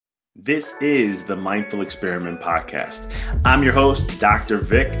This is the Mindful Experiment Podcast. I'm your host, Dr.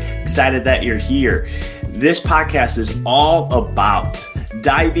 Vic. Excited that you're here. This podcast is all about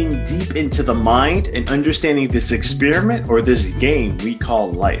diving deep into the mind and understanding this experiment or this game we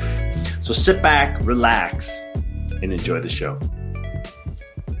call life. So sit back, relax, and enjoy the show.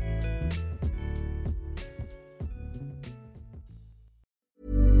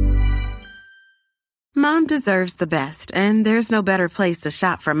 Mom deserves the best, and there's no better place to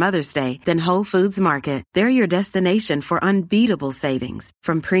shop for Mother's Day than Whole Foods Market. They're your destination for unbeatable savings,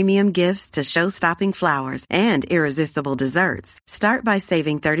 from premium gifts to show-stopping flowers and irresistible desserts. Start by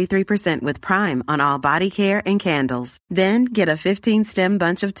saving 33% with Prime on all body care and candles. Then get a 15-stem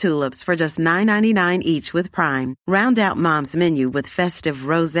bunch of tulips for just $9.99 each with Prime. Round out Mom's menu with festive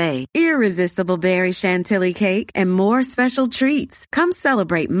rosé, irresistible berry chantilly cake, and more special treats. Come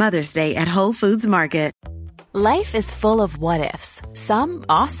celebrate Mother's Day at Whole Foods Market. Life is full of what-ifs. Some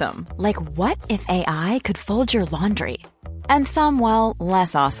awesome, like what if AI could fold your laundry? And some, well,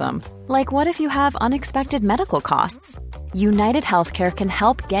 less awesome, like what if you have unexpected medical costs? United Healthcare can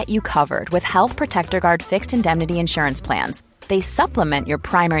help get you covered with Health Protector Guard fixed indemnity insurance plans. They supplement your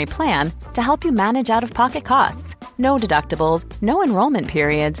primary plan to help you manage out-of-pocket costs. No deductibles, no enrollment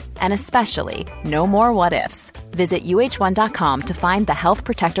periods, and especially no more what-ifs. Visit uh1.com to find the Health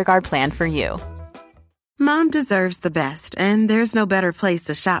Protector Guard plan for you. Mom deserves the best, and there's no better place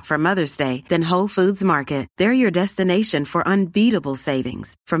to shop for Mother's Day than Whole Foods Market. They're your destination for unbeatable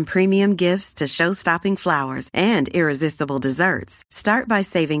savings, from premium gifts to show-stopping flowers and irresistible desserts. Start by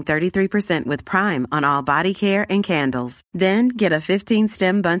saving 33% with Prime on all body care and candles. Then get a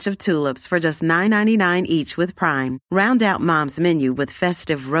 15-stem bunch of tulips for just $9.99 each with Prime. Round out Mom's menu with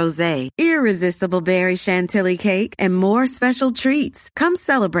festive rosé, irresistible berry chantilly cake, and more special treats. Come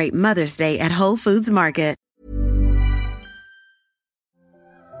celebrate Mother's Day at Whole Foods Market.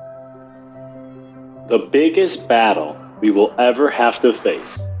 The biggest battle we will ever have to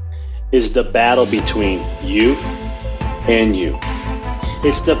face is the battle between you and you.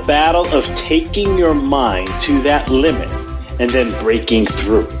 It's the battle of taking your mind to that limit and then breaking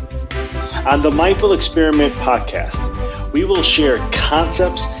through. On the Mindful Experiment podcast, we will share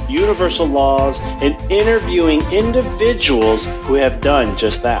concepts, universal laws, and interviewing individuals who have done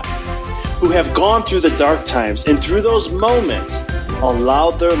just that, who have gone through the dark times and through those moments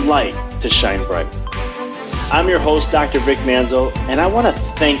allowed their light to shine bright. I'm your host, Dr. Vic Manzo, and I want to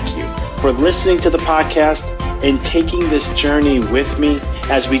thank you for listening to the podcast and taking this journey with me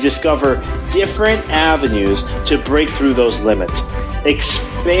as we discover different avenues to break through those limits,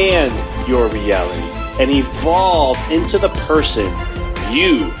 expand your reality, and evolve into the person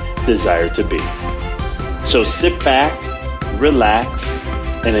you desire to be. So sit back, relax,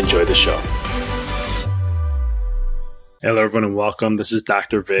 and enjoy the show. Hello, everyone, and welcome. This is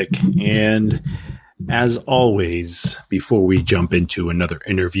Dr. Vic, and as always, before we jump into another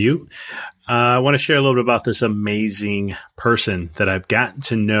interview, I want to share a little bit about this amazing person that I've gotten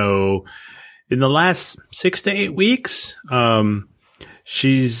to know in the last 6 to 8 weeks. Her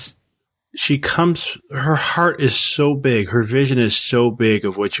heart is so big. Her vision is so big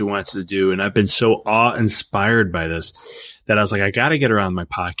of what she wants to do. And I've been so awe-inspired by this that I was like, I got to get her on my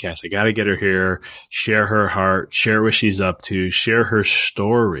podcast. I got to get her here, share her heart, share what she's up to, share her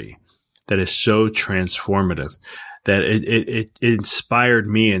story that is so transformative, that it inspired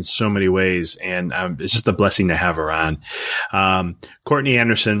me in so many ways. And it's just a blessing to have her on. Courtney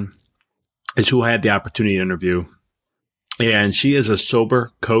Anderson is who I had the opportunity to interview. And she is a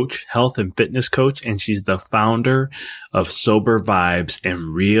sober coach, health and fitness coach, and she's the founder of Sober Vibes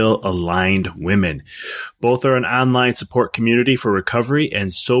and Real Aligned Women. Both are an online support community for recovery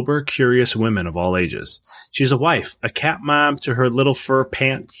and sober, curious women of all ages. She's a wife, a cat mom to her little fur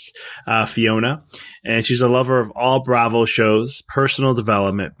pants, Fiona, and she's a lover of all Bravo shows, personal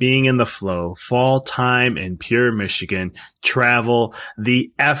development, being in the flow, fall time in Pure, Michigan, travel,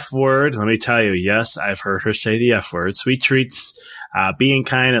 the F word. Let me tell you, yes, I've heard her say the F word, sweet treats, being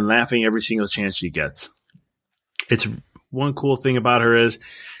kind and laughing every single chance she gets. It's one cool thing about her is,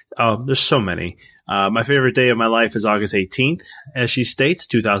 there's so many. My favorite day of my life is August 18th, as she states,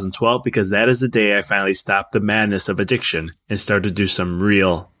 2012, because that is the day I finally stopped the madness of addiction and started to do some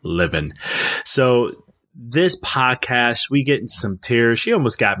real living. So this podcast, we get into some tears. She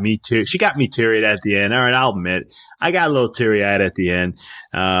almost got me too. She got me teary-eyed at the end. All right, I'll admit, I got a little teary-eyed at the end.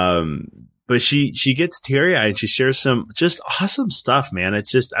 But she gets teary-eyed and she shares some just awesome stuff, man.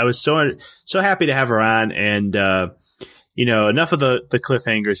 It's just, I was so happy to have her on. And, enough of the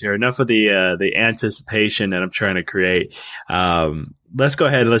cliffhangers here, enough of the anticipation that I'm trying to create. let's go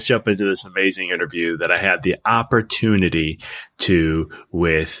ahead and let's jump into this amazing interview that I had the opportunity to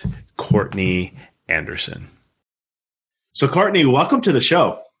with Courtney Anderson. So Courtney, welcome to the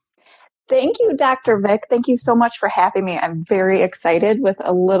show. Thank you, Dr. Vic. Thank you so much for having me. I'm very excited with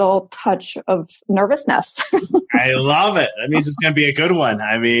a little touch of nervousness. I love it. That means it's going to be a good one.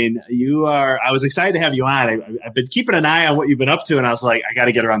 I mean, I was excited to have you on. I've been keeping an eye on what you've been up to, and I was like, I got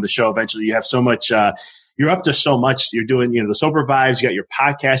to get her on the show eventually. You have so much, you're up to so much. You're doing, the Sober Vibes. You got your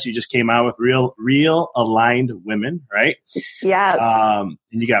podcast you just came out with, Real Aligned Women, right? Yes. And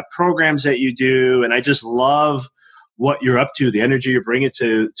you got programs that you do, and I just love what you're up to, the energy you're bringing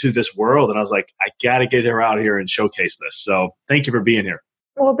to this world. And I was like, I got to get her out here and showcase this. So thank you for being here.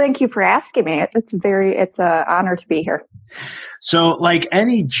 Well, thank you for asking me. It's an honor to be here. So like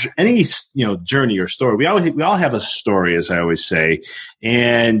any journey or story, we all have a story, as I always say.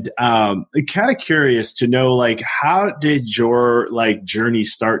 And kind of curious to know, like, how did your journey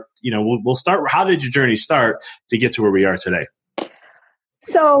start? We'll start. How did your journey start to get to where we are today?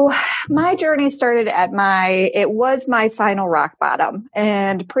 So my journey started it was my final rock bottom.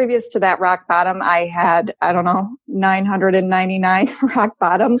 And previous to that rock bottom, I had, 999 rock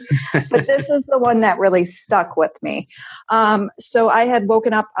bottoms, but this is the one that really stuck with me. So I had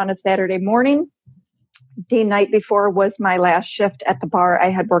woken up on a Saturday morning. The night before was my last shift at the bar I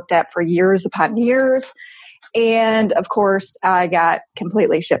had worked at for years upon years. And of course, I got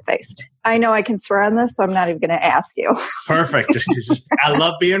completely shit-faced. I know I can swear on this, so I'm not even going to ask you. Perfect. I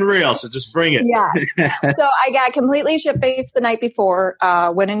love being real, so just bring it. Yeah. So I got completely shit-faced the night before,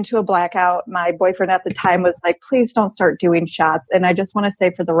 went into a blackout. My boyfriend at the time was like, please don't start doing shots. And I just want to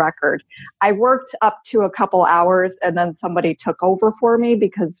say for the record, I worked up to a couple hours and then somebody took over for me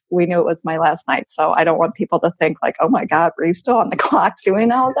because we knew it was my last night. So I don't want people to think like, oh my God, were you still on the clock doing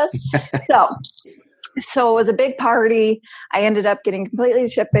all this? So it was a big party. I ended up getting completely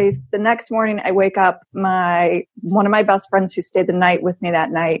shit-faced. The next morning I wake up, one of my best friends who stayed the night with me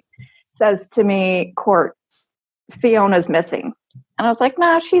that night says to me, Court, Fiona's missing. And I was like,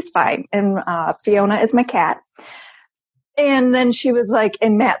 nah, she's fine. And Fiona is my cat. And then she was like,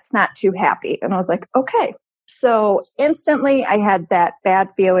 and Matt's not too happy. And I was like, okay. So instantly I had that bad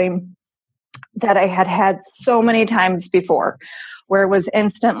feeling that I had had so many times before, where it was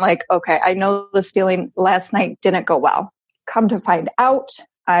instant like, okay, I know this feeling last night didn't go well. Come to find out,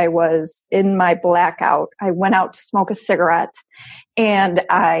 I was in my blackout. I went out to smoke a cigarette and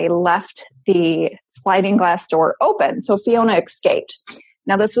I left the sliding glass door open. So Fiona escaped.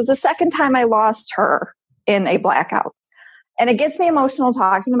 Now, this was the second time I lost her in a blackout. And it gets me emotional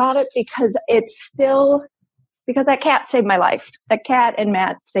talking about it because because that cat saved my life. That cat and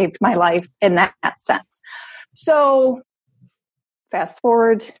Matt saved my life in that sense. So fast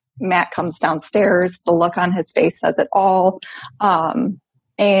forward, Matt comes downstairs. The look on his face says it all.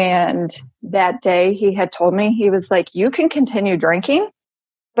 And that day he had told me, he was like, you can continue drinking,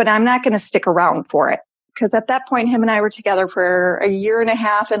 but I'm not going to stick around for it. Because at that point, him and I were together for a year and a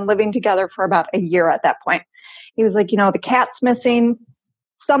half and living together for about a year at that point. He was like, the cat's missing.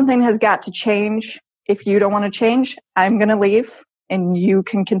 Something has got to change. If you don't want to change, I'm going to leave and you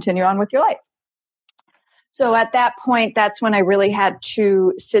can continue on with your life. So at that point, that's when I really had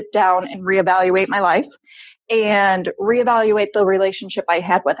to sit down and reevaluate my life and reevaluate the relationship I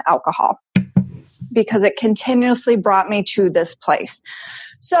had with alcohol because it continuously brought me to this place.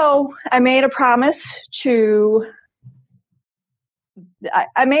 So I made a promise to the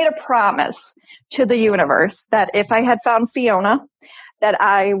universe that if I had found Fiona, that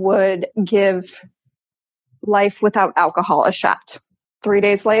I would give life without alcohol a shot. 3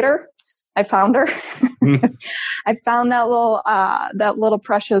 days later, I found her. I found that little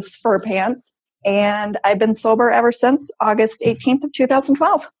precious fur pants, and I've been sober ever since August 18th of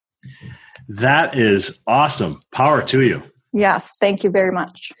 2012. That is awesome. Power to you. Yes, thank you very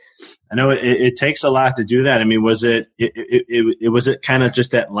much. I know it takes a lot to do that. I mean, was it kind of just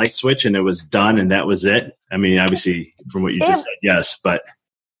that light switch and it was done and that was it? I mean, obviously from what you just said, yes, but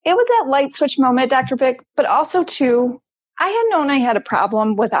it was that light switch moment, Dr. Vic, but also too, I had known I had a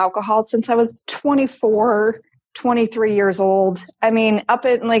problem with alcohol since I was 24, 23 years old. I mean, at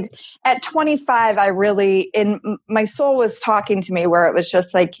 25, my soul was talking to me where it was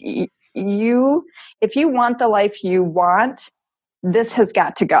just like, if you want the life you want, this has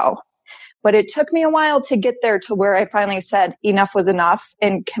got to go. But it took me a while to get there to where I finally said enough was enough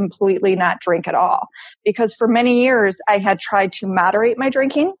and completely not drink at all. Because for many years, I had tried to moderate my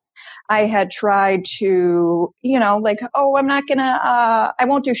drinking. I had tried to, I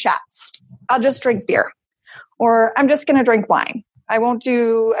won't do shots. I'll just drink beer. Or I'm just going to drink wine. I won't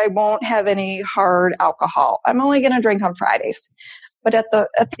have any hard alcohol. I'm only going to drink on Fridays. But at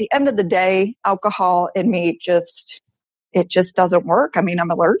the end of the day, alcohol in me it just doesn't work. I mean,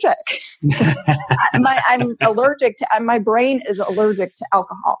 I'm allergic. I'm allergic to, my brain is allergic to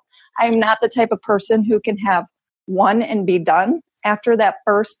alcohol. I'm not the type of person who can have one and be done. After that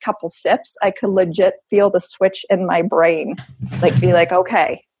first couple sips, I could legit feel the switch in my brain, like be like,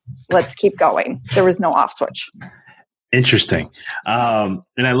 okay, let's keep going. There was no off switch. Interesting. And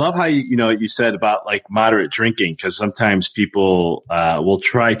I love how you said about like moderate drinking, because sometimes people will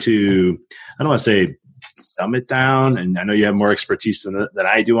try to, I don't want to say dumb it down. And I know you have more expertise than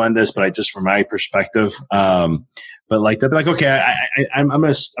I do on this, but just from my perspective, but like they'll be like, okay, I'm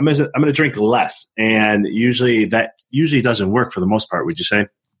gonna drink less, and usually doesn't work for the most part. Would you say?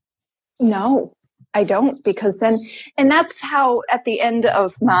 No, I don't, because then, and that's how at the end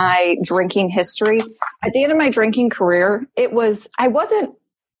of my drinking history, at the end of my drinking career, I wasn't,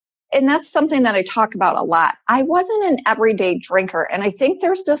 and that's something that I talk about a lot. I wasn't an everyday drinker, and I think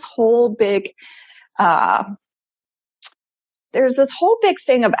there's this whole big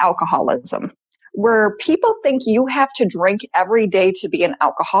thing of alcoholism, where people think you have to drink every day to be an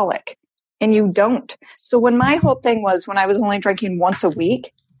alcoholic, and you don't. So when my whole thing was, when I was only drinking once a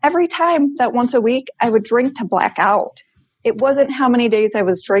week, every time that once a week, I would drink to black out. It wasn't how many days I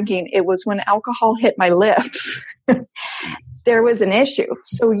was drinking. It was when alcohol hit my lips. There was an issue.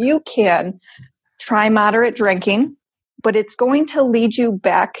 So you can try moderate drinking, but it's going to lead you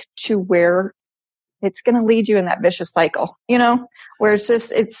back to where it's going to lead you in that vicious cycle, where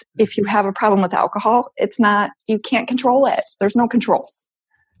if you have a problem with alcohol, you can't control it. There's no control.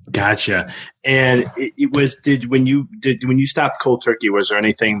 Gotcha. And when you stopped cold turkey, was there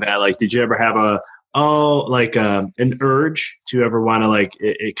anything that did you ever have an urge to ever want to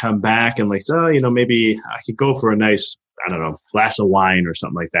it come back and maybe I could go for a nice, I don't know, glass of wine or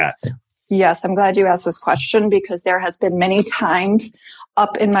something like that? Yes. I'm glad you asked this question, because there has been many times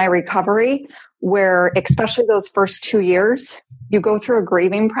up in my recovery where, especially those first 2 years, you go through a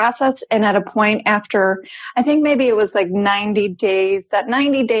grieving process. And at a point after, I think maybe it was 90 days, that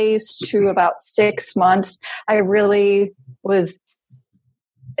 90 days to about 6 months, I really was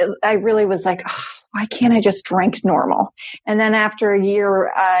like, oh, why can't I just drink normal? And then after a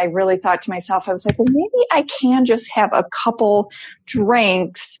year, I really thought to myself, I was like, well, maybe I can just have a couple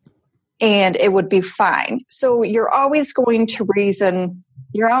drinks and it would be fine. So you're always going to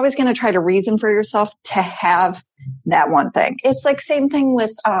try to reason for yourself to have that one thing. It's same thing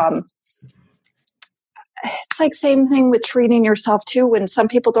with treating yourself too. When some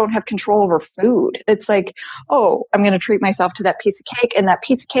people don't have control over food, it's like, oh, I'm going to treat myself to that piece of cake, and that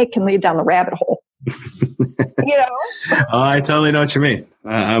piece of cake can lead down the rabbit hole. Oh, I totally know what you mean.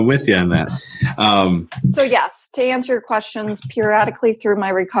 I'm with you on that. So yes, to answer your questions, periodically through my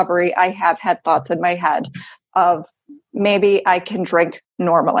recovery, I have had thoughts in my head of maybe I can drink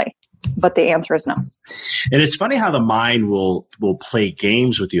normally, but the answer is no. And it's funny how the mind will play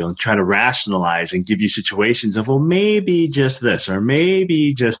games with you and try to rationalize and give you situations of, well, maybe just this or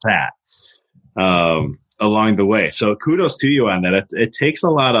maybe just that along the way. So kudos to you on that. It takes a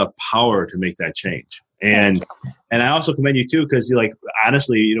lot of power to make that change. And I also commend you too, because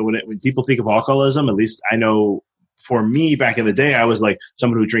honestly, when people think of alcoholism, at least I know for me back in the day, I was like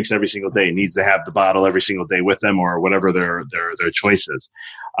someone who drinks every single day, needs to have the bottle every single day with them or whatever their choice is.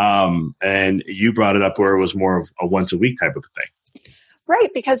 And you brought it up where it was more of a once a week type of thing.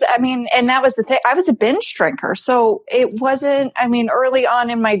 Right. Because and that was the thing. I was a binge drinker. So it wasn't, early on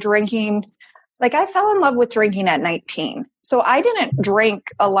in my drinking, I fell in love with drinking at 19. So I didn't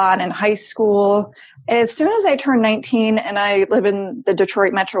drink a lot in high school. As soon as I turned 19, and I live in the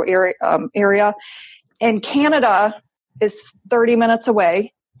Detroit metro area, and Canada is 30 minutes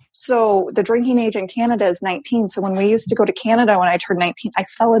away. So the drinking age in Canada is 19. So when we used to go to Canada when I turned 19, I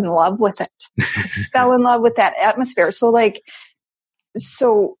fell in love with it. I fell in love with that atmosphere. So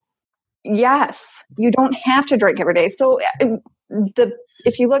yes, you don't have to drink every day. So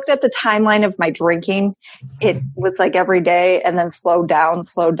if you looked at the timeline of my drinking, it was every day and then slowed down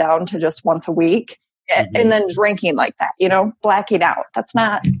to just once a week. Mm-hmm. And then drinking like that, blacking out. That's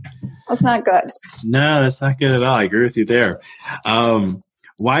not good. No, that's not good at all. I agree with you there.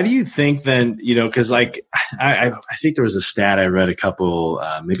 Why do you think then, because I think there was a stat I read a couple,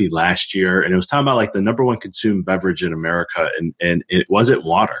 maybe last year, and it was talking about the number one consumed beverage in America, and it wasn't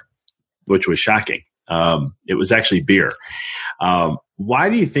water, which was shocking. It was actually beer. Why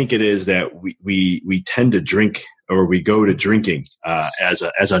do you think it is that we tend to drink, or we go to drinking as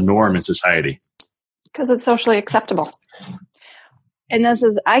a norm in society? Because it's socially acceptable. And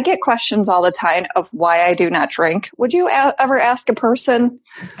I get questions all the time of why I do not drink. Would you ever ask a person,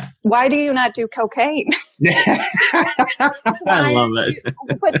 why do you not do cocaine? I love it.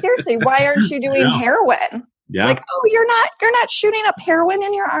 But seriously, why aren't you doing heroin? Yeah. Like, oh, you're not shooting up heroin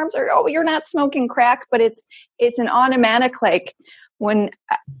in your arms, or oh, you're not smoking crack, but it's an automatic, like,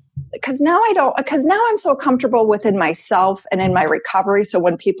 because now I'm so comfortable within myself and in my recovery. So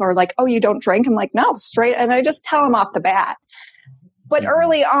when people are like, oh, you don't drink, I'm like, no, straight. And I just tell them off the bat. But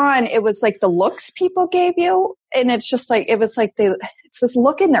early on, it was like the looks people gave you. And it's just like, it's this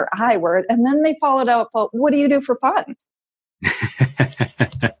look in their eye and then they followed up, well, what do you do for fun?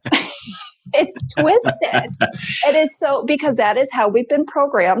 It's twisted. It is so, because that is how we've been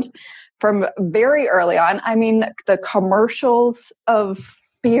programmed from very early on. I mean, the commercials of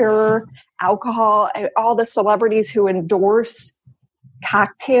beer, alcohol, all the celebrities who endorse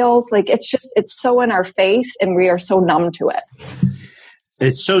cocktails, like it's so in our face and we are so numb to it.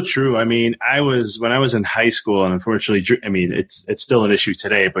 It's so true. I mean, when I was in high school, and unfortunately, I mean, it's still an issue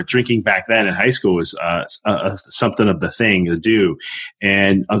today, but drinking back then in high school was something of the thing to do.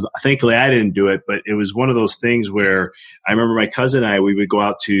 And thankfully I didn't do it, but it was one of those things where I remember my cousin and we would go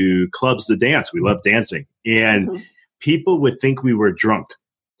out to clubs to dance. We loved dancing. And people would think we were drunk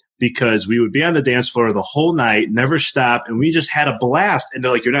because we would be on the dance floor the whole night, never stop. And we just had a blast. And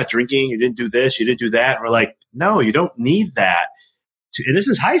they're like, you're not drinking. You didn't do this. You didn't do that. And we're like, no, you don't need that. And this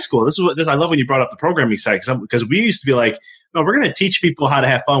is high school. I love when you brought up the programming side because we used to be like, no, we're going to teach people how to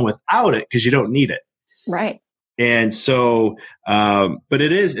have fun without it because you don't need it. Right. And so, but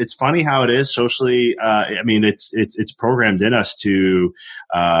it's funny how it is socially. I mean, it's programmed in us to,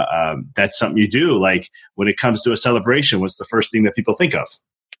 that's something you do. Like when it comes to a celebration, what's the first thing that people think of?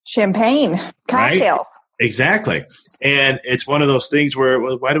 Champagne, cocktails. Right? Exactly. And it's one of those things where,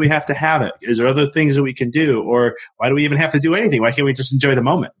 well, why do we have to have it? Is there other things that we can do? Or why do we even have to do anything? Why can't we just enjoy the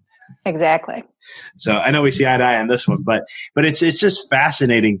moment? Exactly. So I know we see eye to eye on this one, but it's just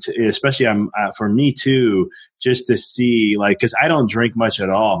fascinating, especially for me too, just to see, like, because I don't drink much at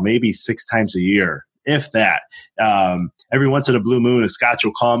all, maybe 6 times a year, if that. Every once in a blue moon, a Scotch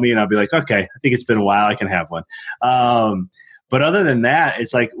will call me and I'll be like, okay, I think it's been a while, I can have one. But other than that,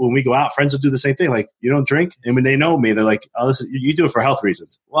 it's like when we go out, friends will do the same thing. Like, you don't drink? And when they know me, they're like, oh, you do it for health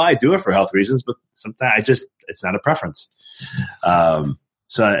reasons. Well, I do it for health reasons, but sometimes it's not a preference.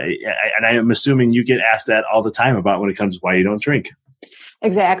 So I'm assuming you get asked that all the time about when it comes to why you don't drink.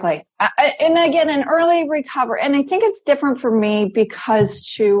 Exactly. And again, in early recovery, and I think it's different for me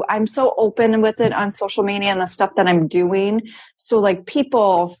because I'm so open with it on social media and the stuff that I'm doing. So like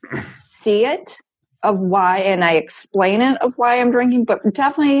people see it of why, and I explain it of why I'm drinking, but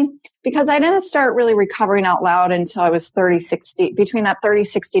definitely because I didn't start really recovering out loud until I was between that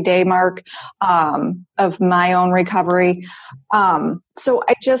 30-60 day mark of my own recovery. So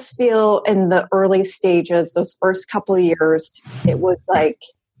I just feel in the early stages, those first couple of years, it was like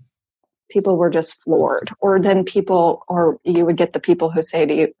people were just floored. Or then you would get the people who say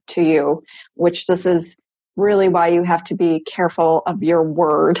to you, which this is really why you have to be careful of your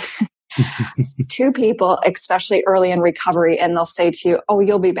word. To people, especially early in recovery, and they'll say to you, oh,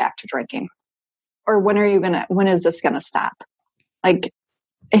 you'll be back to drinking. Or when is this going to stop? Like,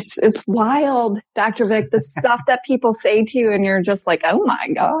 it's wild, Dr. Vic, the stuff that people say to you and you're just like, oh my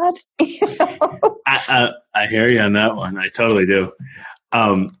God. I hear you on that one. I totally do.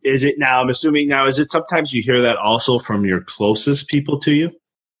 Is it now, I'm assuming is it sometimes you hear that also from your closest people to you?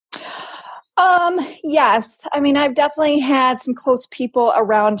 Yes. I mean, I've definitely had some close people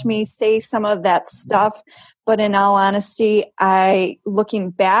around me say some of that stuff, but in all honesty, looking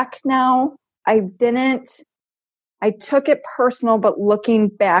back now, I took it personal, but looking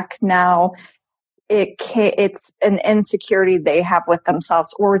back now, it's an insecurity they have with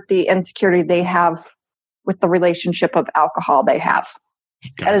themselves or the insecurity they have with the relationship of alcohol they have.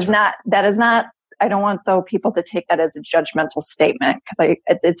 Gotcha. That is not, I don't want people to take that as a judgmental statement because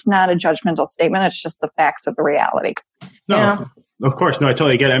it's not a judgmental statement. It's just the facts of the reality. No, you know? Of course. No, I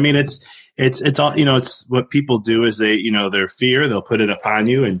totally get it. I mean, it's all, it's what people do is they, their fear, they'll put it upon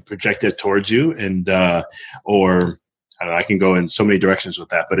you and project it towards you. And, or I don't know, I can go in so many directions with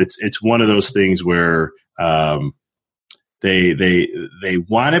that, but it's one of those things where, they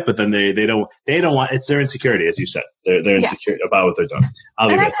want it, but then they don't want, it's their insecurity, as you said. They're insecure about what they're doing.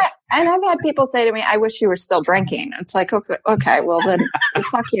 And I've had people say to me, I wish you were still drinking. It's like, okay, well then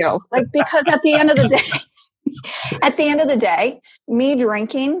fuck you. Like, because at the end of the day, me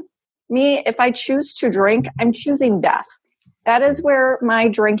drinking, if I choose to drink, I'm choosing death. That is where my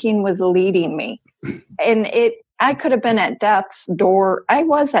drinking was leading me. And I could have been at death's door. I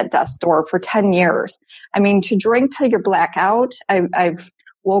was at death's door for 10 years. I mean, to drink till you're blackout. I've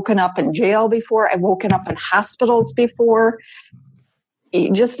woken up in jail before. I've woken up in hospitals before.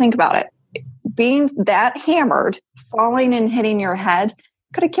 You just think about it. Being that hammered, falling and hitting your head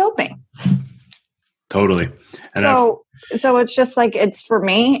could have killed me. Totally. And so it's just like, it's for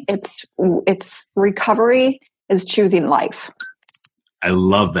me, it's recovery is choosing life. I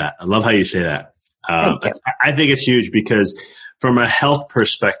love that. I love how you say that. I think it's huge because from a health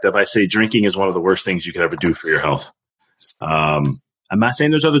perspective, I say drinking is one of the worst things you could ever do for your health. I'm not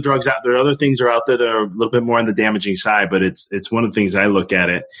saying there's other drugs out there. Other things are out there that are a little bit more on the damaging side, but it's one of the things I look at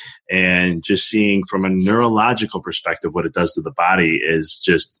it and just seeing from a neurological perspective what it does to the body is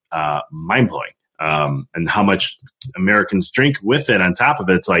just mind blowing. And how much Americans drink with it on top of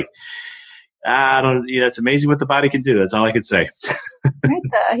it. It's like, it's amazing what the body can do. That's all I can say. Right.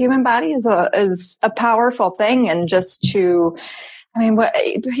 The human body is a powerful thing. And what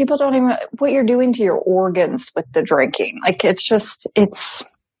people don't even, what you're doing to your organs with the drinking. Like, it's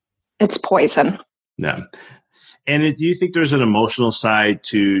poison. Yeah. And do you think there's an emotional side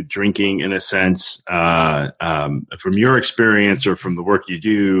to drinking in a sense, from your experience or from the work you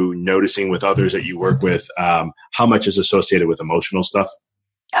do, noticing with others that you work with, how much is associated with emotional stuff?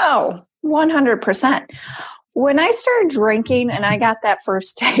 Oh, 100%. When I started drinking and I got that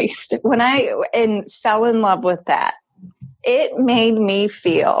first taste, and fell in love with that, it made me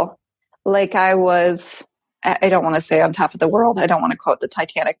feel like I was, I don't want to say on top of the world. I don't want to quote the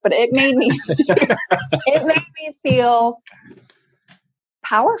Titanic, but it made me feel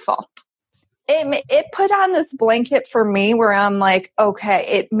powerful. It put on this blanket for me where I'm like,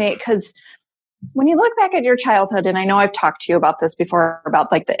 okay, because when you look back at your childhood, and I know I've talked to you about this before,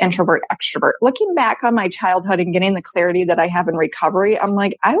 about like the introvert, extrovert, looking back on my childhood and getting the clarity that I have in recovery, I'm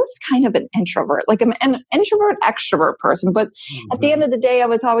like, I was kind of an introvert, like I'm an introvert, extrovert person. But at the end of the day, I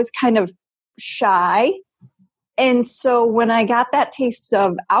was always kind of shy. And so when I got that taste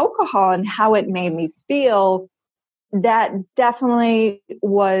of alcohol and how it made me feel, that definitely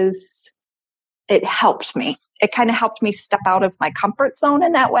it helped me. It kind of helped me step out of my comfort zone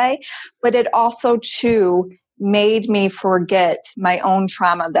in that way. But it also, too, made me forget my own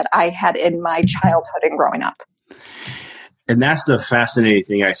trauma that I had in my childhood and growing up. And that's the fascinating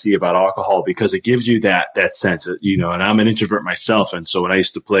thing I see about alcohol, because it gives you that sense of, and I'm an introvert myself. And so when I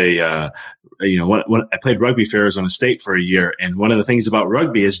used to play, when I played rugby for Arizona State for a year, and one of the things about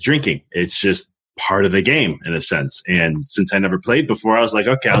rugby is drinking. It's just part of the game in a sense. And since I never played before, I was like,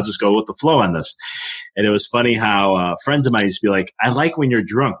 okay, I'll just go with the flow on this. And it was funny how friends of mine used to be like, I like when you're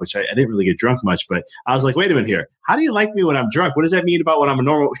drunk, which I didn't really get drunk much, but I was like, wait a minute here. How do you like me when I'm drunk? What does that mean about when I'm a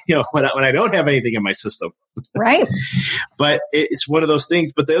normal, when I don't have anything in my system? Right. But it's one of those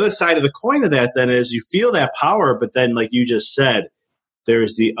things. But the other side of the coin of that then is you feel that power, but then like you just said,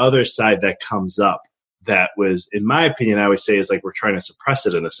 there's the other side that comes up. That was, in my opinion, I always say is like we're trying to suppress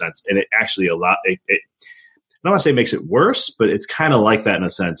it in a sense. And it actually I don't want to say it makes it worse, but it's kind of like that in a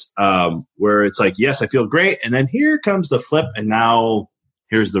sense where it's like, yes, I feel great. And then here comes the flip. And now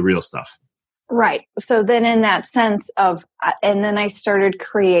here's the real stuff. Right. So then in that sense of, and then I started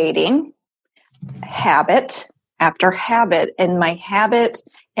creating habit after habit, and my habit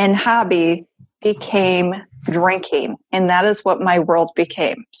and hobby became drinking. And that is what my world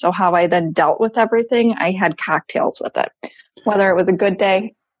became. So how I then dealt with everything, I had cocktails with it. Whether it was a good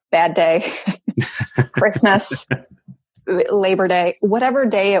day, bad day, Christmas, Labor Day, whatever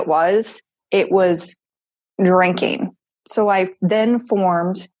day it was drinking. So I then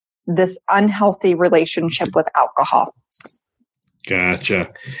formed this unhealthy relationship with alcohol.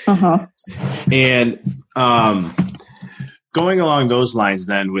 Gotcha. Uh-huh. And going along those lines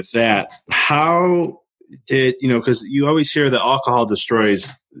then with that, how did, because you always hear that alcohol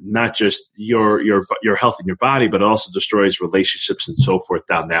destroys not just your health in your body, but it also destroys relationships and so forth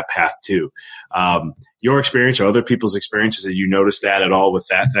down that path too. Your experience or other people's experiences, have you noticed that at all with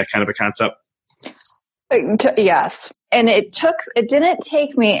that kind of a concept? Yes. And it didn't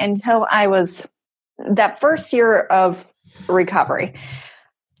take me until I was that first year of recovery.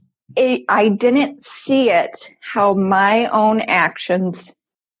 I didn't see it, how my own actions,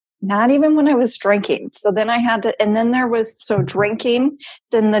 not even when I was drinking. So then I had to, and then there was, drinking,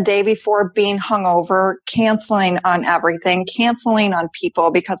 then the day before being hungover, canceling on everything, canceling on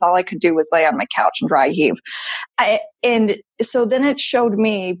people because all I could do was lay on my couch and dry heave. And so then it showed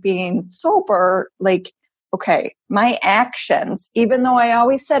me being sober, like, okay, my actions, even though I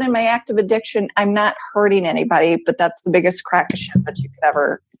always said in my active addiction, I'm not hurting anybody, but that's the biggest crack of shit that you could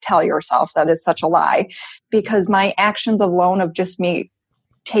ever tell yourself. That is such a lie, because my actions alone of just me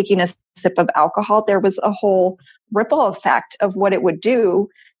taking a sip of alcohol, there was a whole ripple effect of what it would do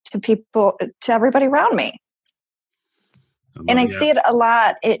to people, to everybody around me. And I see it a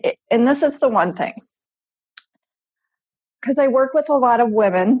lot. And this is the one thing, because I work with a lot of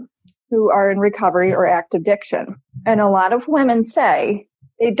women who are in recovery or active addiction. And a lot of women say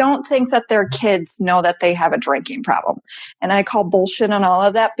they don't think that their kids know that they have a drinking problem. And I call bullshit on all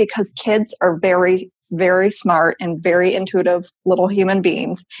of that, because kids are very, very smart and very intuitive little human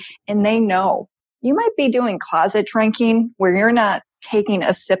beings. And they know you might be doing closet drinking where you're not taking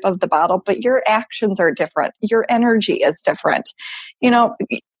a sip of the bottle, but your actions are different. Your energy is different,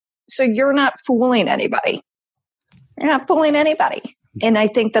 so you're not fooling anybody. You're not fooling anybody. And I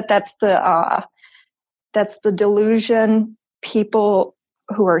think that that's the delusion people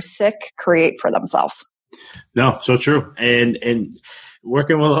who are sick create for themselves. No, so true. And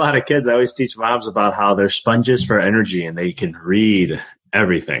working with a lot of kids, I always teach moms about how they're sponges for energy and they can read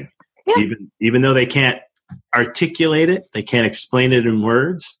everything. Yeah. Even though they can't articulate it, they can't explain it in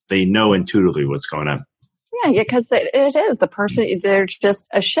words, they know intuitively what's going on. Yeah, because it is the person, there's just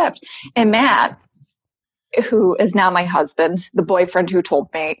a shift. And Matt, who is now my husband, the boyfriend who told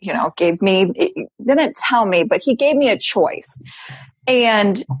me, didn't tell me, but he gave me a choice.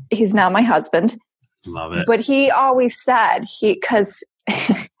 And he's now my husband. Love it. But he always said, because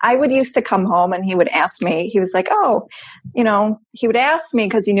I would used to come home and he would ask me, he was like, he would ask me,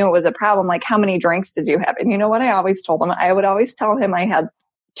 because he knew it was a problem, like, how many drinks did you have? And you know what I always told him? I would always tell him I had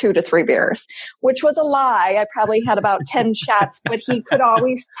 2 to 3 beers, which was a lie. I probably had about 10 shots, but he could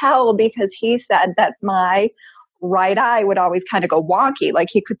always tell, because he said that my right eye would always kind of go wonky. Like,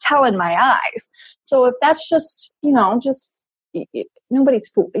 he could tell in my eyes. So if that's just, nobody's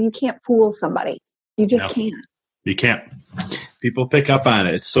fool. You can't fool somebody. You just can't. You can't. People pick up on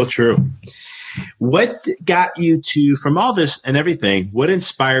it. It's so true. What got you to, from all this and everything, what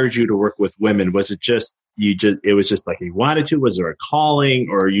inspired you to work with women? Was it just, it was just like you wanted to? Was there a calling,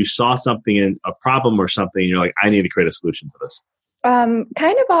 or you saw something in a problem or something and you're like, I need to create a solution for this? Kind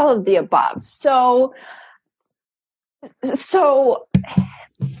of all of the above. So since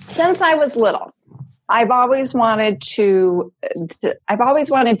I was little, I've always wanted to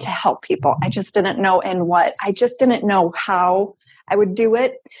help people. I just didn't know in what. I just didn't know how I would do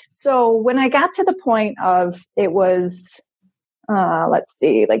it. So when I got to the point of, it was, like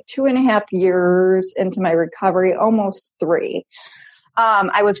 2.5 years into my recovery, almost 3.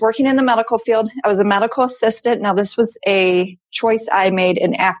 I was working in the medical field. I was a medical assistant. Now, this was a choice I made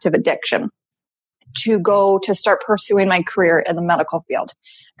in active addiction, to start pursuing my career in the medical field,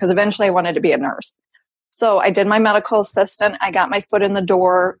 because eventually I wanted to be a nurse. So I did my medical assistant. I got my foot in the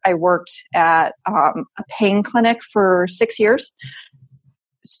door. I worked at a pain clinic for 6 years.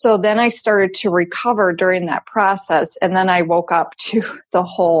 So then I started to recover during that process. And then I woke up to the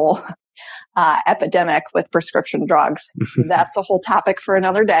whole epidemic with prescription drugs. That's a whole topic for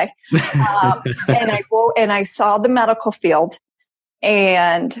another day. And I saw the medical field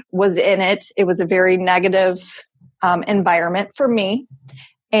and was in it. It was a very negative environment for me.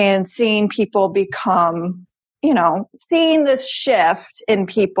 And seeing people become, seeing this shift in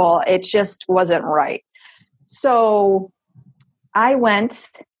people, it just wasn't right. So I went.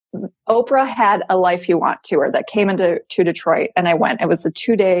 Oprah had a Life You Want tour that came into Detroit, and I went. It was a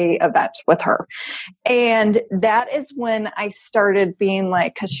 2-day event with her. And that is when I started being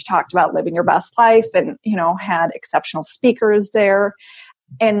like, because she talked about living your best life and, had exceptional speakers there.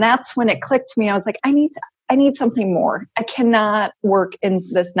 And that's when it clicked to me. I was like, I need something more. I cannot work in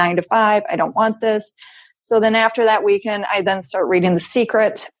this 9 to 5. I don't want this. So then after that weekend, I then start reading The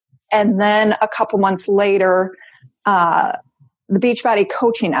Secret. And then a couple months later, the Beachbody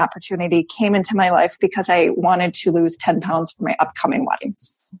coaching opportunity came into my life because I wanted to lose 10 pounds for my upcoming wedding.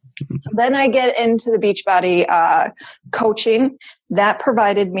 Then I get into the Beachbody coaching. That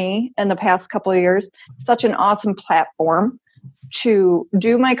provided me, in the past couple of years, such an awesome platform to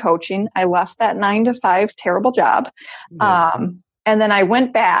do my coaching. I left that 9 to 5 terrible job. And then I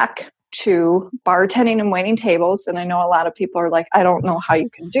went back to bartending and waiting tables. And I know a lot of people are like, I don't know how you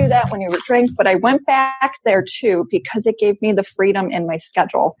can do that when you drink, but I went back there too, because it gave me the freedom in my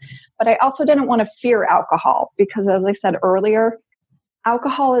schedule. But I also didn't want to fear alcohol, because as I said earlier,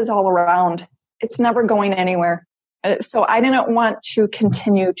 alcohol is all around. It's never going anywhere. So I didn't want to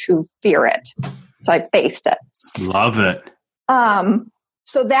continue to fear it. So I faced it. Love it.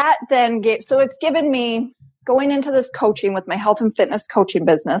 So that then it's given me, going into this coaching with my health and fitness coaching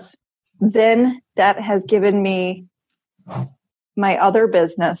business, then that has given me my other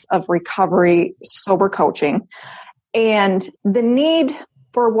business of recovery sober coaching. And the need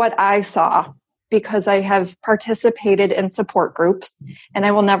for what I saw because I have participated in support groups, and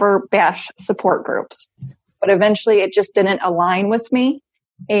I will never bash support groups. But eventually it just didn't align with me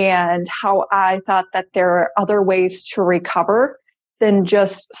and how I thought that there are other ways to recover than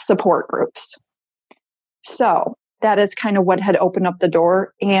just support groups. So that is kind of what had opened up the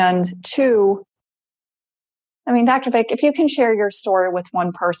door. And two, I mean, Dr. Vic, if you can share your story with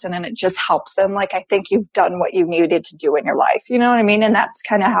one person and it just helps them, like, I think you've done what you needed to do in your life. You know what I mean? And that's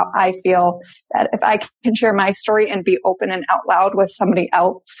kind of how I feel, that if I can share my story and be open and out loud with somebody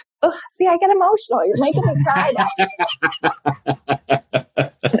else. Ugh, see, I get emotional. You're making me cry now.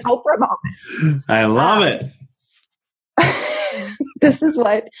 An Oprah moment. I love it. This is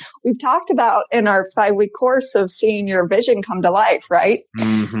what we've talked about in our 5-week course of seeing your vision come to life, right?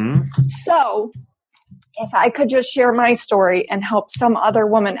 Mm-hmm. So if I could just share my story and help some other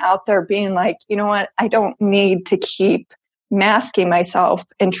woman out there being like, you know what, I don't need to keep masking myself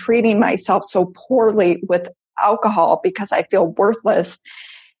and treating myself so poorly with alcohol because I feel worthless.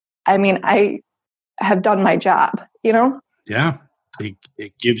 I mean, I have done my job, you know? Yeah.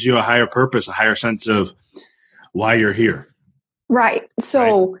 It gives you a higher purpose, a higher sense of why you're here. Right.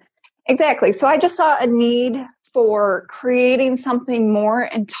 So, right. Exactly. So I just saw a need for creating something more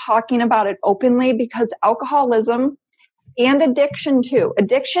and talking about it openly, because alcoholism and addiction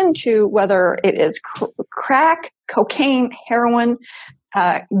to whether it is crack, cocaine, heroin,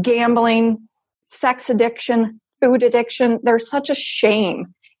 gambling, sex addiction, food addiction, there's such a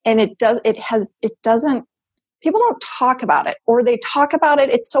shame. And people don't talk about it, or they talk about it.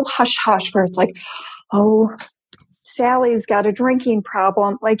 It's so hush hush where it's like, oh, Sally's got a drinking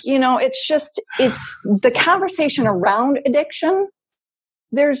problem. Like, you know, it's the conversation around addiction.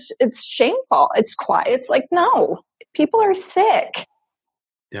 It's shameful. It's quiet. It's like, no, people are sick.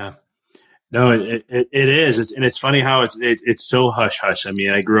 Yeah. No, it is. And it's funny how it's so hush hush. I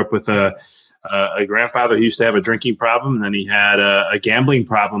mean, I grew up with a grandfather who used to have a drinking problem, and then he had a gambling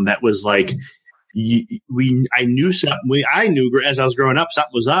problem that was like, I knew something. I knew as I was growing up,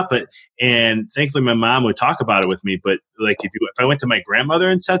 something was up. And thankfully, my mom would talk about it with me. But like, if I went to my grandmother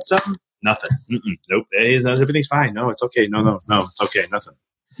and said something, nothing. Nope. Everything's fine. No, it's okay. No, it's okay. Nothing.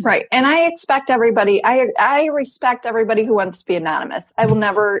 Right. And I expect everybody. I respect everybody who wants to be anonymous. I will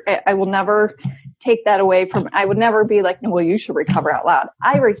never take that away from. I would never be like, no, well, you should recover out loud.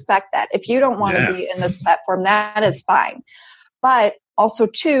 I respect that. If you don't want to be in this platform, that is fine. But also,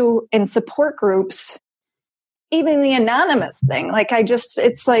 too, in support groups, even the anonymous thing,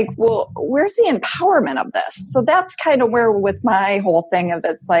 it's like, well, where's the empowerment of this? So that's kind of where with my whole thing of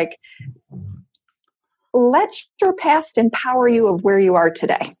it's like, let your past empower you of where you are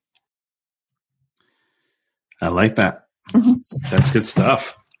today. I like that. Mm-hmm. That's good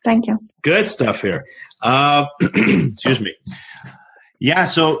stuff. Thank you. Good stuff here. Excuse me. Yeah.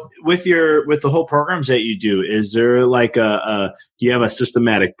 So with the whole programs that you do, is there like do you have a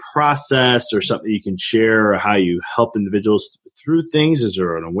systematic process or something you can share, or how you help individuals through things? Is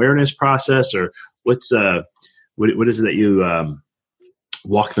there an awareness process, or what is it that you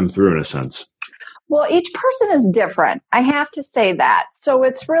walk them through in a sense? Well, each person is different. I have to say that. So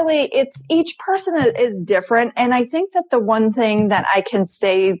it's each person is different. And I think that the one thing that I can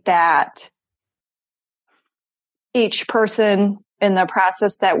say that each person in the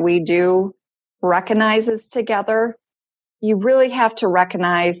process that we do recognizes together, you really have to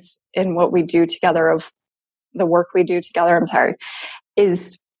recognize in what we do together, of the work we do together,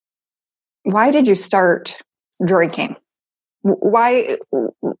 is why did you start drinking? Why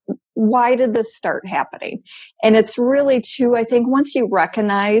did this start happening? And it's really I think once you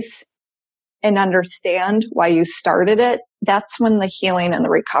recognize and understand why you started it, that's when the healing and the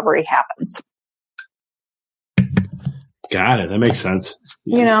recovery happens. Got it. That makes sense.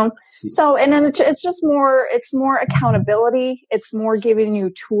 You know, so, and then it's just more, it's more accountability. It's more giving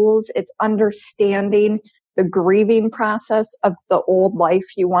you tools. It's understanding the grieving process of the old life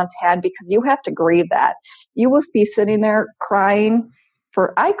you once had, because you have to grieve that. You will be sitting there crying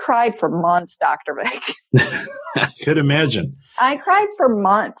I cried for months, Dr. Vic. I could imagine. I cried for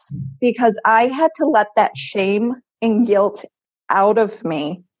months because I had to let that shame and guilt out of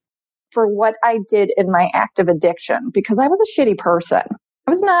me for what I did in my active addiction, because I was a shitty person.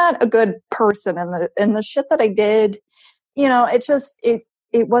 I was not a good person, and the shit that I did, you know,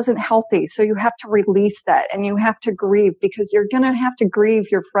 it wasn't healthy. So you have to release that, and you have to grieve, because you're going to have to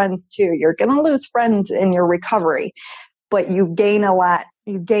grieve your friends too. You're going to lose friends in your recovery, but you gain a lot.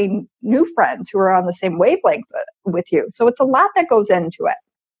 You gain new friends who are on the same wavelength with you. So it's a lot that goes into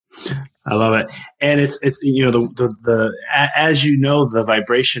it. I love it. And it's you know, the as you know, the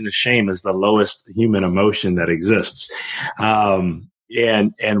vibration of shame is the lowest human emotion that exists.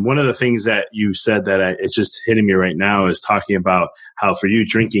 And one of the things that you said that it's just hitting me right now is talking about how for you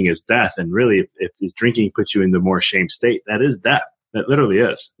drinking is death. And really, if drinking puts you in the more shame state, that is death. That literally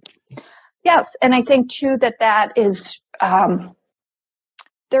is. Yes. And I think too that is,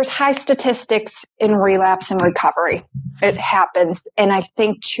 there's high statistics in relapse and recovery. It happens. And I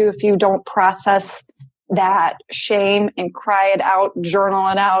think too, if you don't process that shame and cry it out, journal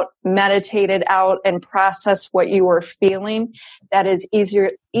it out, meditate it out, and process what you are feeling, that is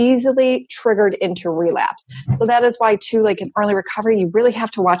easily triggered into relapse. So that is why too, like in early recovery, you really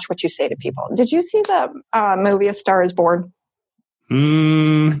have to watch what you say to people. Did you see the movie A Star Is Born?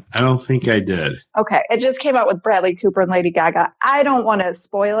 I don't think I did. Okay. It just came out with Bradley Cooper and Lady Gaga. I don't want to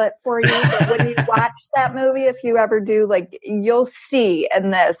spoil it for you, but when you watch that movie, if you ever do, like, you'll see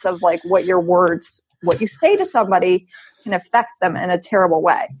in this of like what you say to somebody can affect them in a terrible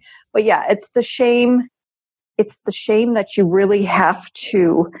way. But yeah, it's the shame. It's the shame that you really have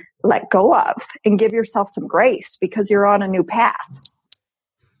to let go of and give yourself some grace because you're on a new path.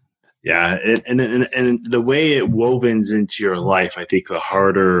 Yeah, and the way it wovens into your life, I think the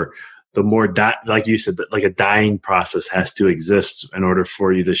more, like you said, like a dying process has to exist in order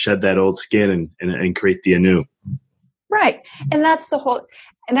for you to shed that old skin and create the anew. Right. And that's the whole,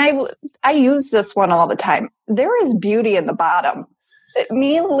 and I use this one all the time. There is beauty in the bottom.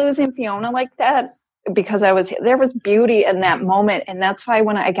 Me losing Fiona like that, because there was beauty in that moment. And that's why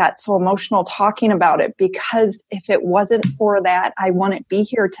when I got so emotional talking about it, because if it wasn't for that, I wouldn't be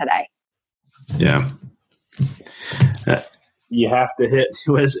here today. Yeah. You have to hit,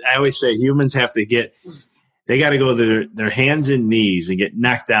 I always say humans have to they got to go to their hands and knees and get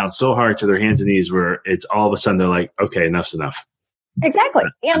knocked down so hard to their hands and knees where it's all of a sudden they're like, okay, enough's enough. Exactly.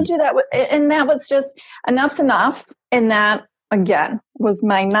 And do that. And that was just enough's enough. And that, again, was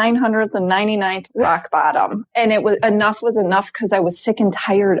my 999th rock bottom. And it was enough because I was sick and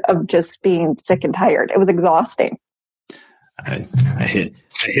tired of just being sick and tired. It was exhausting. I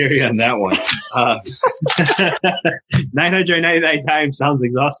hear you on that one. 999 times sounds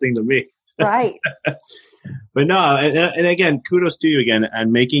exhausting to me. Right. But no, and again, kudos to you again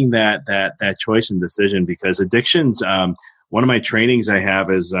on making that choice and decision, because addictions. One of my trainings I have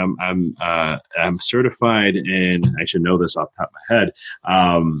is I'm certified in, I should know this off the top of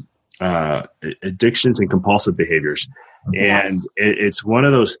my head, addictions and compulsive behaviors. And it's one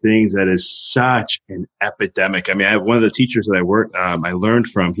of those things that is such an epidemic. I mean, I have one of the teachers that I learned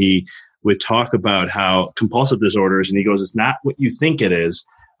from, he would talk about how compulsive disorders, and he goes, it's not what you think it is.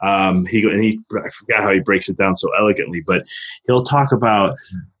 I forgot how he breaks it down so elegantly, but he'll talk about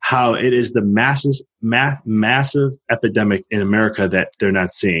how it is the massive epidemic in America that they're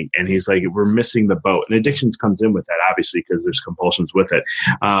not seeing. And he's like, we're missing the boat. And addictions comes in with that, obviously, because there's compulsions with it.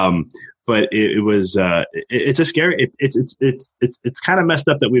 But it's a scary, it's kind of messed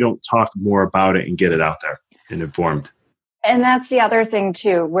up that we don't talk more about it and get it out there and informed. And that's the other thing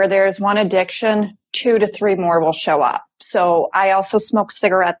too, where there's one addiction, 2 to 3 more will show up. So I also smoked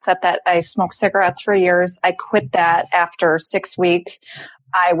cigarettes I smoked cigarettes for years. I quit that after 6 weeks.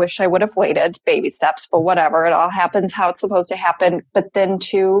 I wish I would have waited, baby steps, but whatever. It all happens how it's supposed to happen. But then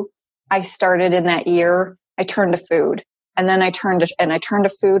too, I started in that year, I turned to food. And then I turned to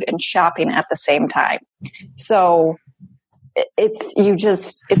food and shopping at the same time. So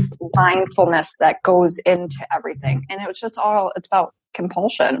it's mindfulness that goes into everything. And it's about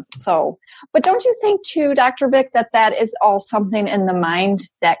compulsion. So, but don't you think too, Dr. Vic, that is all something in the mind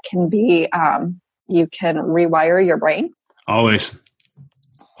that can be, you can rewire your brain? Always.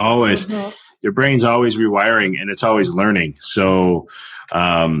 Mm-hmm. Your brain's always rewiring and it's always learning. So,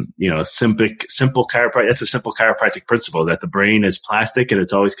 simple chiropractic, that's a simple chiropractic principle, that the brain is plastic and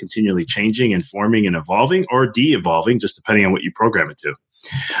it's always continually changing and forming and evolving or de-evolving, just depending on what you program it to.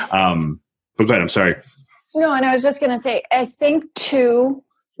 But go ahead, I'm sorry. No, and I was just going to say, I think too,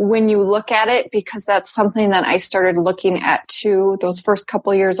 when you look at it, because that's something that I started looking at too, those first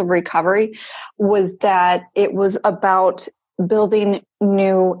couple of years of recovery, was that it was about building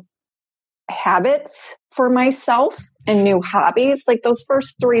new habits for myself and new hobbies. Like those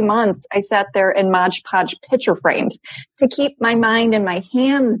first 3 months, I sat there in Mod Podge picture frames to keep my mind and my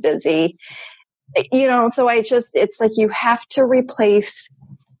hands busy. So it's like you have to replace.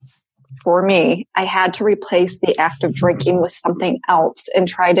 For me, I had to replace the act of drinking with something else and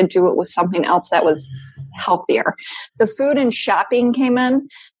try to do it with something else that was healthier. The food and shopping came in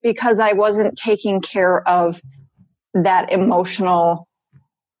because I wasn't taking care of that emotional.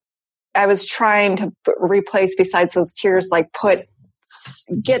 I was trying to replace, besides those tears,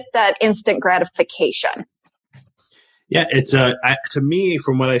 get that instant gratification. Yeah, it's to me,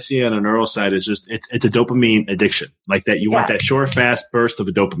 from what I see on a neural side, is just it's a dopamine addiction. Like that, you want that short, fast burst of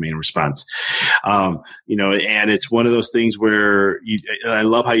a dopamine response. And it's one of those things where I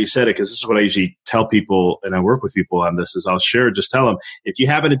love how you said it, because this is what I usually tell people, and I work with people on this. Is I'll just tell them, if you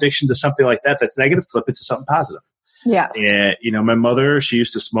have an addiction to something like that that's negative, flip it to something positive. Yeah. And my mother, she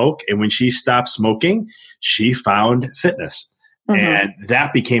used to smoke, and when she stopped smoking, she found fitness. And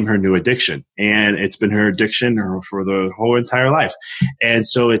that became her new addiction. And it's been her addiction for the whole entire life. And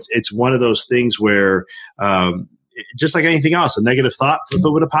so it's one of those things where, just like anything else, a negative thought, flip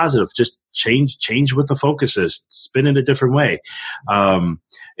it with a positive. Just change what the focus is. Spin it a different way. And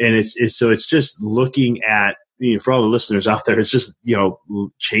it's just looking at, for all the listeners out there, it's just,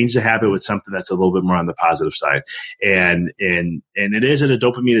 change the habit with something that's a little bit more on the positive side. And it isn't a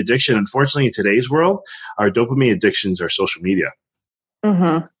dopamine addiction. Unfortunately, in today's world, our dopamine addictions are social media.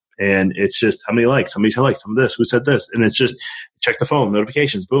 Mm-hmm. And it's just how many likes, how many likes, some of this, who said this. And it's just check the phone,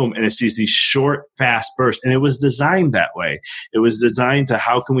 notifications, boom. And it's these short, fast bursts. And it was designed that way. It was designed to,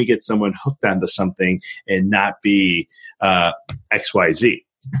 how can we get someone hooked onto something and not be XYZ?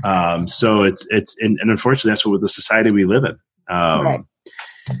 So it's and unfortunately, that's what the society we live in. Right.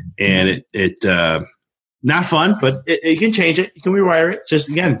 And it not fun, but you can change it. You can rewire it. Just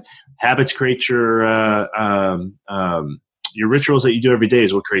again, habits create your rituals that you do every day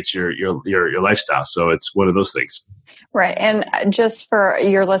is what creates your lifestyle. So it's one of those things. Right. And just for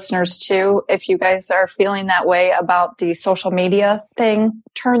your listeners too, if you guys are feeling that way about the social media thing,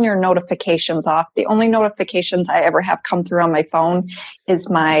 turn your notifications off. The only notifications I ever have come through on my phone is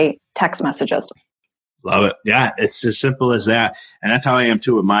my text messages. Love it. Yeah, it's as simple as that. And that's how I am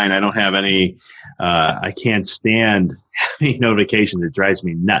too with mine. I don't have any, I can't stand any notifications. It drives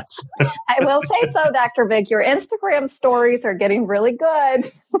me nuts. I will say so, Dr. Vic, your Instagram stories are getting really good.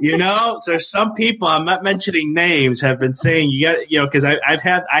 There's some people, I'm not mentioning names, have been saying because I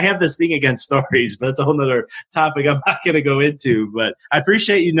have this thing against stories, but that's a whole nother topic I'm not going to go into, but I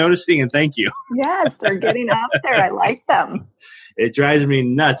appreciate you noticing and thank you. Yes, they're getting out there. I like them. It drives me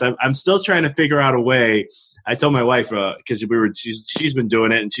nuts. I'm still trying to figure out a way. I told my wife, because she's been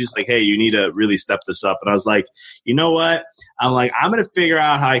doing it, and she's like, hey, you need to really step this up. And I was like, you know what? I'm going to figure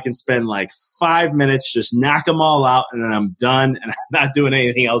out how I can spend like 5 minutes, just knock them all out, and then I'm done, and I'm not doing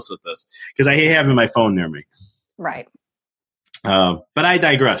anything else with this, because I hate having my phone near me. Right. But I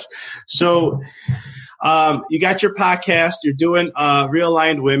digress. So you got your podcast, you're doing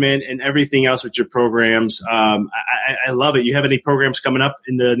Realigned Women and everything else with your programs. I love it. You have any programs coming up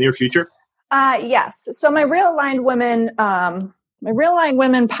in the near future? Yes. So my Realigned Women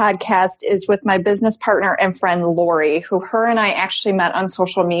podcast is with my business partner and friend, Lori, who her and I actually met on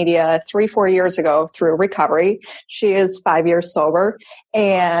social media 3-4 years ago through recovery. She is 5 years sober,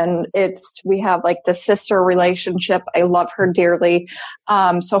 and we have like the sister relationship. I love her dearly.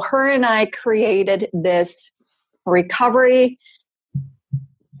 So her and I created this recovery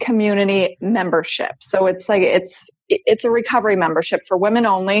community membership. So it's a recovery membership for women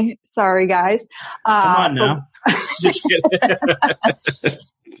only. Sorry, guys. Come on now. Just kidding.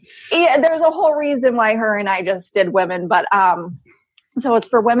 Yeah, there's a whole reason why her and I just did women, but so it's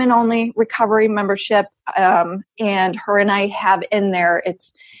for women only recovery membership. And her and I have in there,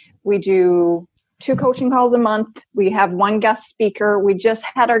 we do 2 coaching calls a month. We have 1 guest speaker. We just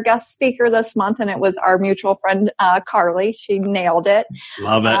had our guest speaker this month, and it was our mutual friend, Carly. She nailed it.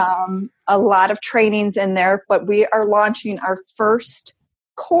 Love it. A lot of trainings in there, but we are launching our first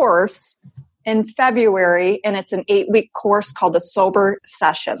course in February, and it's an 8-week course called the Sober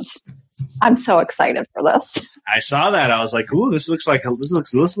Sessions. I'm so excited for this. I saw that. I was like, "Ooh, this looks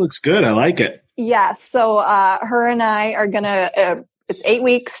good. I like it." Yeah. So her and I are gonna. It's 8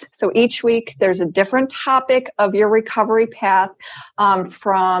 weeks. So each week there's a different topic of your recovery path,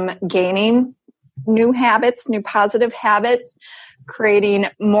 from gaining new habits, new positive habits, creating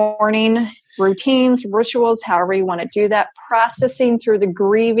morning routines, rituals, however you want to do that, processing through the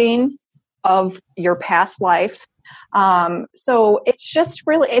grieving of your past life. So it's just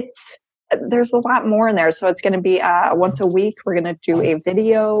really, there's a lot more in there. So it's going to be once a week. We're going to do a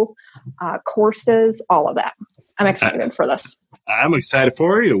video, courses, all of that. I'm excited for this. I'm excited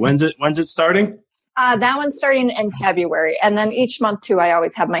for you. When's it starting? That one's starting in February. And then each month too, I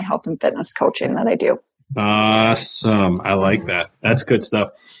always have my health and fitness coaching that I do. Awesome. I like that. That's good stuff.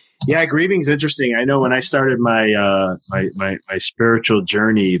 Yeah, grieving's interesting. I know when I started my spiritual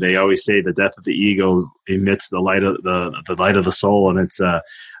journey, they always say the death of the ego emits the light of the light of the soul, and it's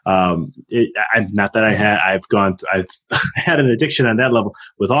not that I've had an addiction on that level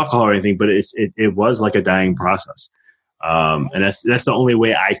with alcohol or anything, but it was like a dying process. And that's the only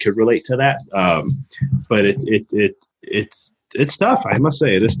way I could relate to that. But it's tough. I must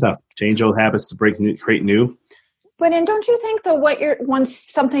say it is tough. Change old habits to create new. But and don't you think that once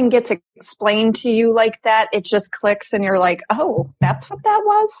something gets explained to you like that, it just clicks and you're like, oh, that's what that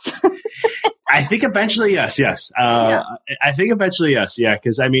was? I think eventually, yes. I think eventually, yes. Yeah.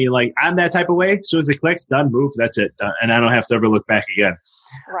 Because I mean, like, I'm that type of way. As soon as it clicks, done, move, that's it. And I don't have to ever look back again.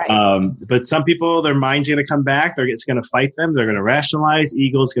 Right. But some people, their mind's going to come back. It's going to fight them. They're going to rationalize.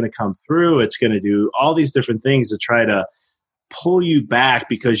 Ego's going to come through. It's going to do all these different things to try to pull you back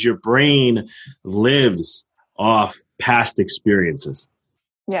because your brain lives off past experiences.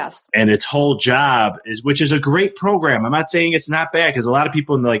 Yes. And its whole job which is a great program. I'm not saying it's not bad, because a lot of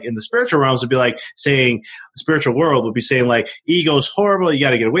people in the spiritual realms would be like saying, the spiritual world would be saying like, ego's horrible. You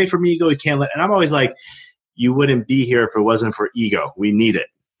got to get away from ego. You can't let, and I'm always like, you wouldn't be here if it wasn't for ego. We need it.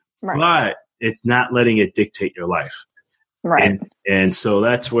 Right. But it's not letting it dictate your life. Right. And so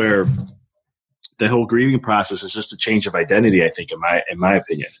that's where the whole grieving process is just a change of identity, I think, in my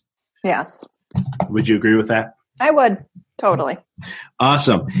opinion. Yes. Would you agree with that? I would. Totally.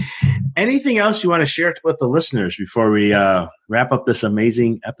 Awesome. Anything else you want to share with the listeners before we wrap up this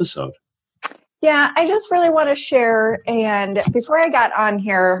amazing episode? Yeah, I just really want to share. And before I got on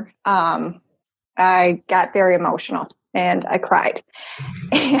here, I got very emotional and I cried.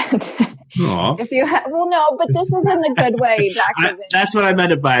 And if you well, no, but this is in the good way, Dr. That's what I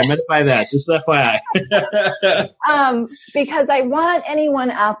meant it by. I meant it by that. Just FYI. Because I want anyone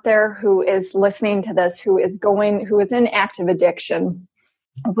out there who is listening to this, who is in active addiction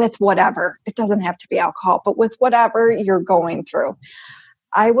with whatever. It doesn't have to be alcohol, but with whatever you're going through.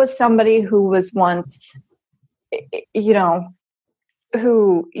 I was somebody who was once,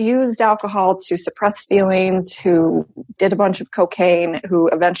 who used alcohol to suppress feelings, who did a bunch of cocaine, who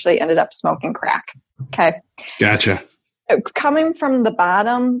eventually ended up smoking crack. Okay. Gotcha. Coming from the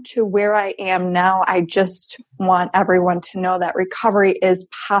bottom to where I am now, I just want everyone to know that recovery is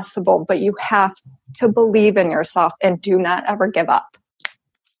possible, but you have to believe in yourself and do not ever give up.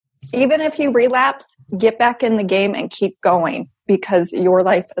 Even if you relapse, get back in the game and keep going, because your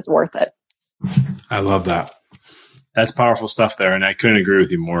life is worth it. I love that. That's powerful stuff there, and I couldn't agree with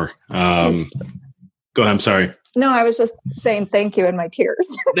you more. Go ahead. I'm sorry. No, I was just saying thank you in my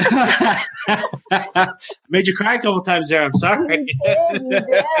tears. Made you cry a couple times there. I'm sorry. You did.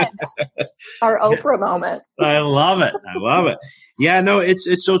 Our Oprah moment. I love it. Yeah, no,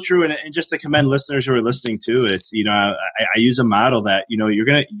 it's so true. And just to commend listeners who are listening too, it's, I use a model that,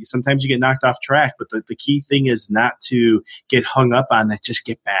 sometimes you get knocked off track, but the key thing is not to get hung up on that. Just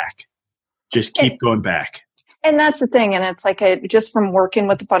get back. Just keep going back. And that's the thing. And it's like, just from working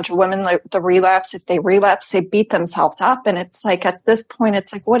with a bunch of women, like the relapse, if they relapse, they beat themselves up. And it's like, at this point,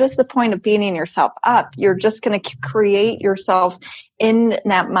 it's like, what is the point of beating yourself up? You're just going to create yourself in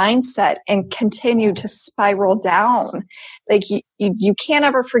that mindset and continue to spiral down. Like you can't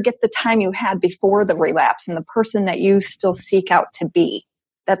ever forget the time you had before the relapse and the person that you still seek out to be.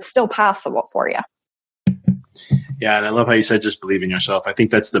 That's still possible for you. Yeah. And I love how you said, just believe in yourself. I think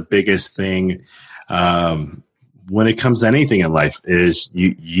that's the biggest thing. When it comes to anything in life, is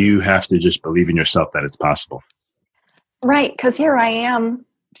you have to just believe in yourself that it's possible. Right. Because here I am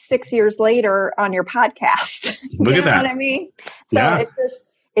 6 years later on your podcast. Look at that. You know what I mean? So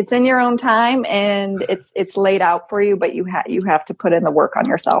it's in your own time, and it's laid out for you, but you have to put in the work on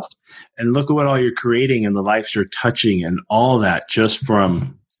yourself. And look at what all you're creating and the lives you're touching and all that just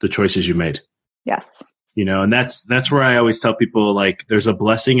from the choices you made. Yes. And that's where I always tell people, like, there's a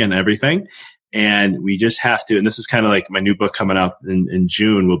blessing in everything. And we just have to, and this is kind of like my new book coming out in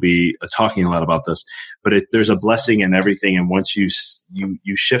June, we'll be talking a lot about this, but there's a blessing in everything. And once you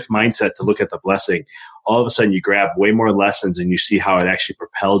shift mindset to look at the blessing, all of a sudden you grab way more lessons and you see how it actually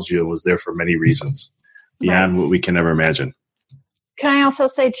propelled you and was there for many reasons beyond what we can ever imagine. Can I also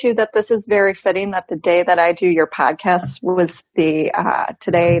say too that this is very fitting that the day that I do your podcast was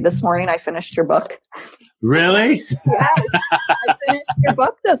this morning I finished your book. Really? Yes. I finished your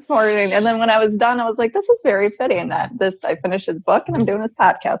book this morning. And then when I was done, I was like, this is very fitting that I finished his book and I'm doing his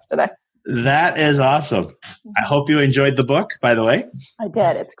podcast today. That is awesome. I hope you enjoyed the book, by the way. I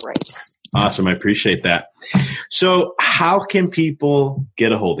did. It's great. Awesome. I appreciate that. So how can people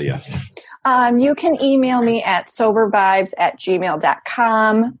get a hold of you? You can email me at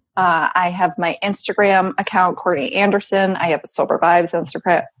sobervibes@gmail.com. I have my Instagram account, Courtney Anderson. I have a Sober Vibes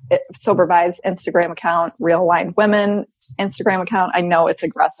Instagram account, Real Aligned Women Instagram account. I know it's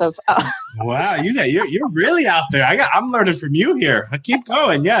aggressive. Wow, you're really out there. I'm learning from you here. Keep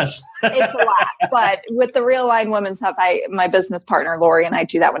going. Yes, it's a lot. But with the Real Aligned Women stuff, my business partner Lori and I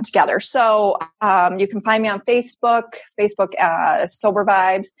do that one together. So you can find me on Facebook, Sober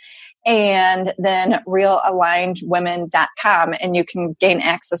Vibes. and then realalignedwomen.com, and you can gain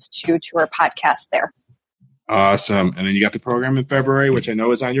access to our podcast there. Awesome. And then you got the program in February, which I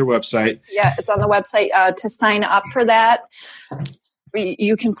know is on your website. Yeah, it's on the website. To sign up for that,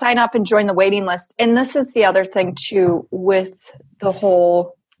 you can sign up and join the waiting list. And this is the other thing too with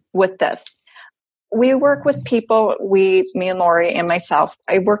this. We work with people, me and Lori and myself,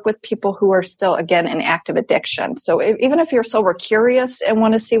 I work with people who are still, again, in active addiction. So even if you're sober curious and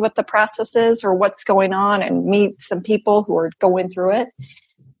want to see what the process is or what's going on and meet some people who are going through it,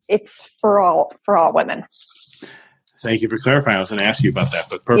 it's for all women. Thank you for clarifying. I was going to ask you about that,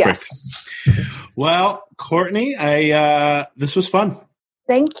 but perfect. Yes. Well, Courtney, this was fun.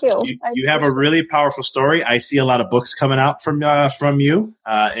 Thank you. You have a really powerful story. I see a lot of books coming out from you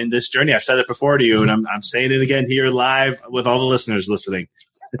in this journey. I've said it before to you, and I'm saying it again here live with all the listeners listening.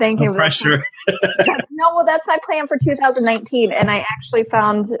 Thank you. Pressure. That's my plan for 2019. And I actually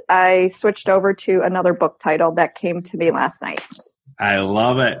I switched over to another book title that came to me last night. I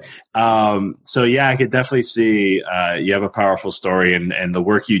love it. So yeah, I could definitely see you have a powerful story, and the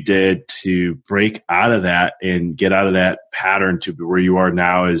work you did to break out of that and get out of that pattern to where you are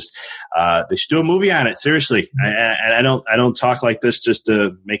now is they should do a movie on it. Seriously, I don't talk like this just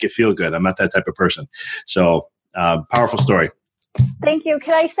to make it feel good. I'm not that type of person. So powerful story. Thank you.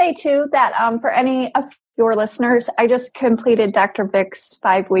 Can I say too that for any of your listeners, I just completed Dr. Vic's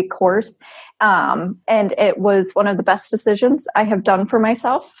 5-week course, and it was one of the best decisions I have done for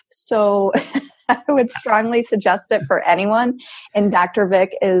myself. So I would strongly suggest it for anyone. And Dr.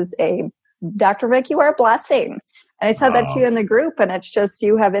 Vic, you are a blessing. And I said that to you in the group, and it's just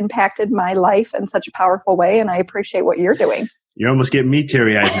you have impacted my life in such a powerful way, and I appreciate what you're doing. You're almost getting me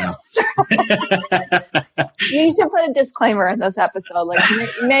teary-eyed now. You should put a disclaimer in this episode, like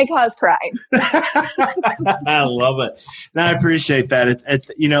may cause crying. I love it. No, I appreciate that. It's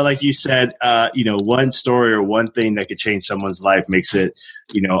like you said, one story or one thing that could change someone's life makes it,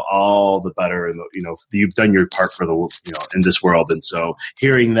 all the better. And you've done your part for in this world, and so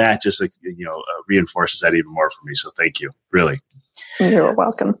hearing that just reinforces that even more for me. So thank you, really. You're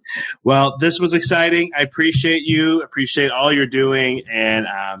welcome. Well, this was exciting. I appreciate you. Appreciate all you're doing. And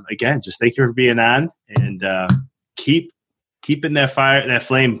again, just thank you for being on, and keeping that fire, that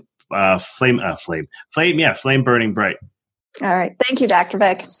flame burning bright. All right. Thank you, Dr.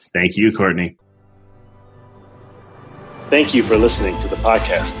 Vic. Thank you, Courtney. Thank you for listening to the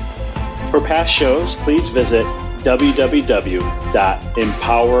podcast. For past shows, please visit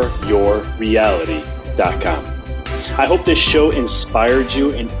www.empoweryourreality.com. I hope this show inspired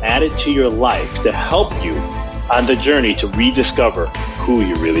you and added to your life to help you on the journey to rediscover who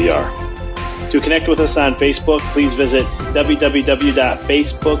you really are. To connect with us on Facebook, please visit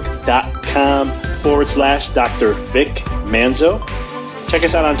www.facebook.com/Dr. Vic Manzo. Check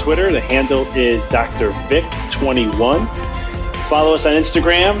us out on Twitter. The handle is Dr. Vic21. Follow us on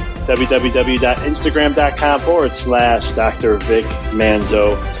Instagram, www.instagram.com/Dr. Vic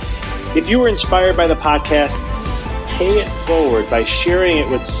Manzo. If you were inspired by the podcast, pay it forward by sharing it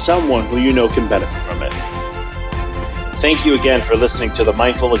with someone who you know can benefit from it. Thank you again for listening to the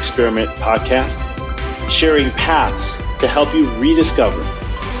Mindful Experiment podcast, sharing paths to help you rediscover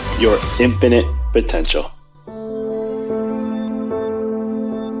your infinite potential.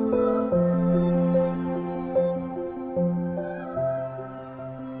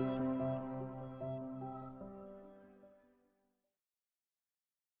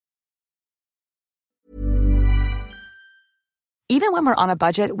 Even when we're on a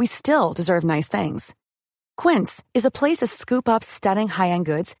budget, we still deserve nice things. Quince is a place to scoop up stunning high-end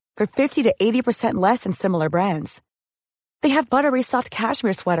goods for 50 to 80% less than similar brands. They have buttery soft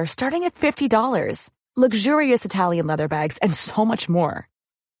cashmere sweaters starting at $50, luxurious Italian leather bags, and so much more.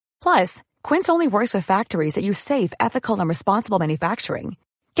 Plus, Quince only works with factories that use safe, ethical, and responsible manufacturing.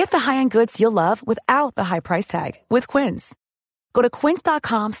 Get the high-end goods you'll love without the high price tag with Quince. Go to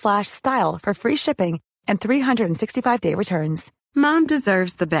quince.com/style for free shipping and 365-day returns. Mom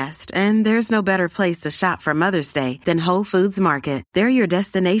deserves the best, and there's no better place to shop for Mother's Day than Whole Foods Market. They're your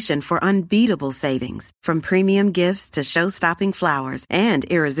destination for unbeatable savings, from premium gifts to show-stopping flowers and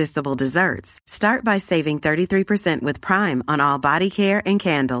irresistible desserts. Start by saving 33% with Prime on all body care and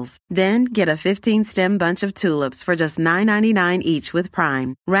candles. Then get a 15-stem bunch of tulips for just $9.99 each with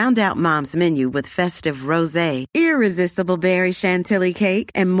Prime. Round out Mom's menu with festive rosé, irresistible berry chantilly cake,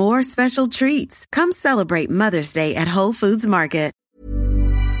 and more special treats. Come celebrate Mother's Day at Whole Foods Market.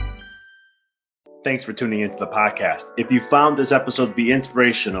 Thanks for tuning into the podcast. If you found this episode to be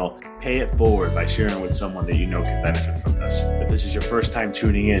inspirational, pay it forward by sharing with someone that you know can benefit from this. If this is your first time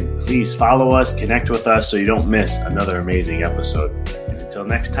tuning in, please follow us, connect with us so you don't miss another amazing episode. And Until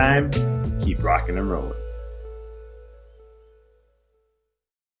next time, keep rocking and rolling.